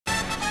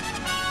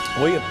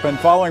We have been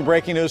following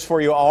breaking news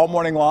for you all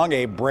morning long.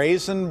 A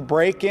brazen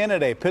break-in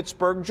at a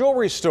Pittsburgh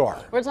jewelry store.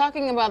 We're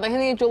talking about the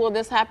Henne Jewelers.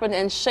 This happened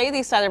in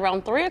Shadyside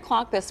around 3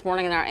 o'clock this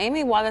morning, and our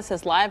Amy Wadas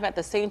is live at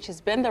the scene.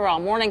 She's been there all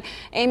morning.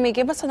 Amy,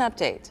 give us an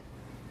update.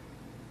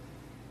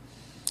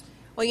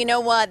 Well, you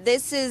know what?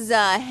 This is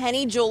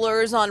Henne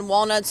Jewelers on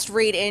Walnut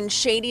Street in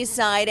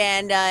Shadyside,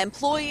 and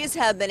employees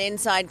have been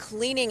inside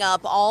cleaning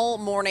up all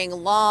morning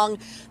long.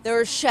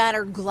 There's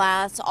shattered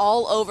glass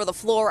all over the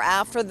floor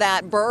after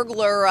that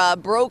burglar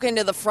broke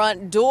into the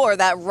front door,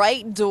 that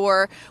right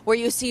door where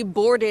you see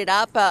boarded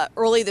up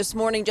early this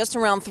morning, just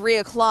around 3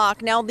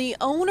 o'clock. Now, the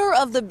owner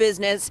of the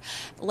business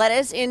let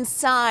us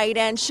inside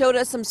and showed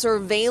us some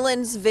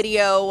surveillance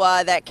video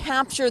that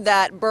captured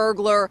that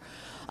burglar.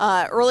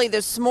 Early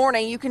this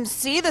morning, you can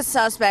see the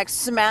suspect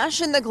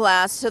smashing the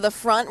glass to the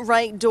front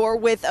right door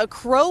with a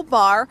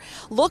crowbar,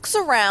 looks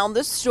around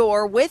the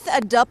store with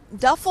a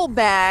duffel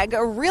bag,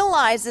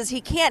 realizes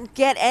he can't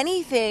get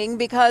anything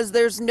because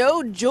there's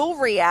no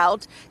jewelry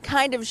out,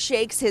 kind of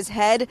shakes his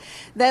head,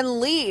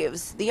 then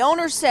leaves. The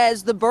owner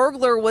says the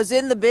burglar was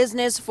in the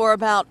business for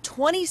about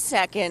 20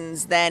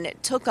 seconds, then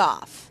took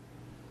off.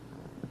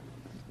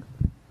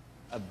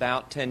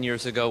 About 10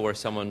 years ago, where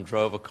someone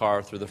drove a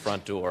car through the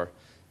front door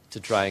to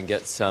try and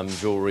get some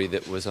jewelry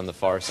that was on the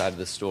far side of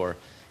the store.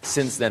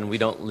 Since then, we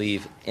don't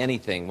leave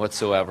anything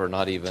whatsoever,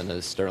 not even a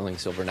sterling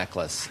silver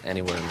necklace,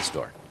 anywhere in the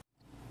store.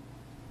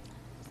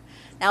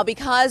 Now,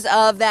 because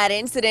of that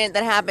incident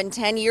that happened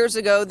 10 years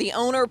ago, the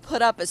owner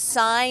put up a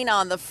sign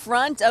on the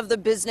front of the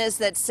business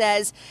that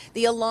says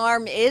the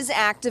alarm is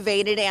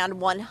activated and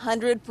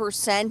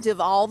 100%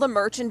 of all the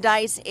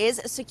merchandise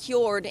is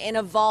secured in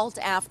a vault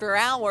after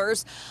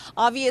hours.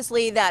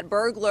 Obviously, that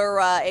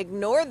burglar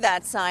ignored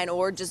that sign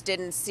or just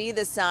didn't see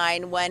the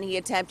sign when he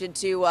attempted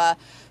to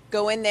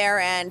go in there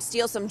and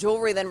steal some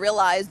jewelry, then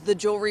realized the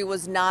jewelry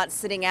was not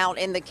sitting out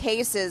in the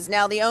cases.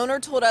 Now, the owner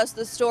told us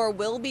the store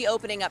will be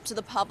opening up to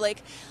the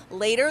public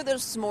later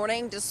this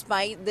morning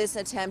despite this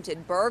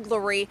attempted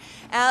burglary.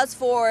 As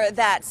for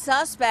that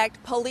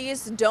suspect,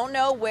 police don't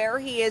know where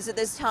he is at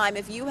this time.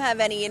 If you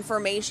have any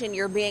information,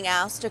 you're being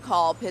asked to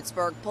call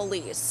Pittsburgh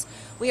Police.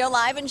 We are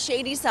live in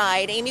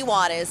Shadyside. Amy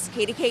Wadas,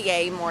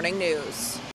 KDKA Morning News.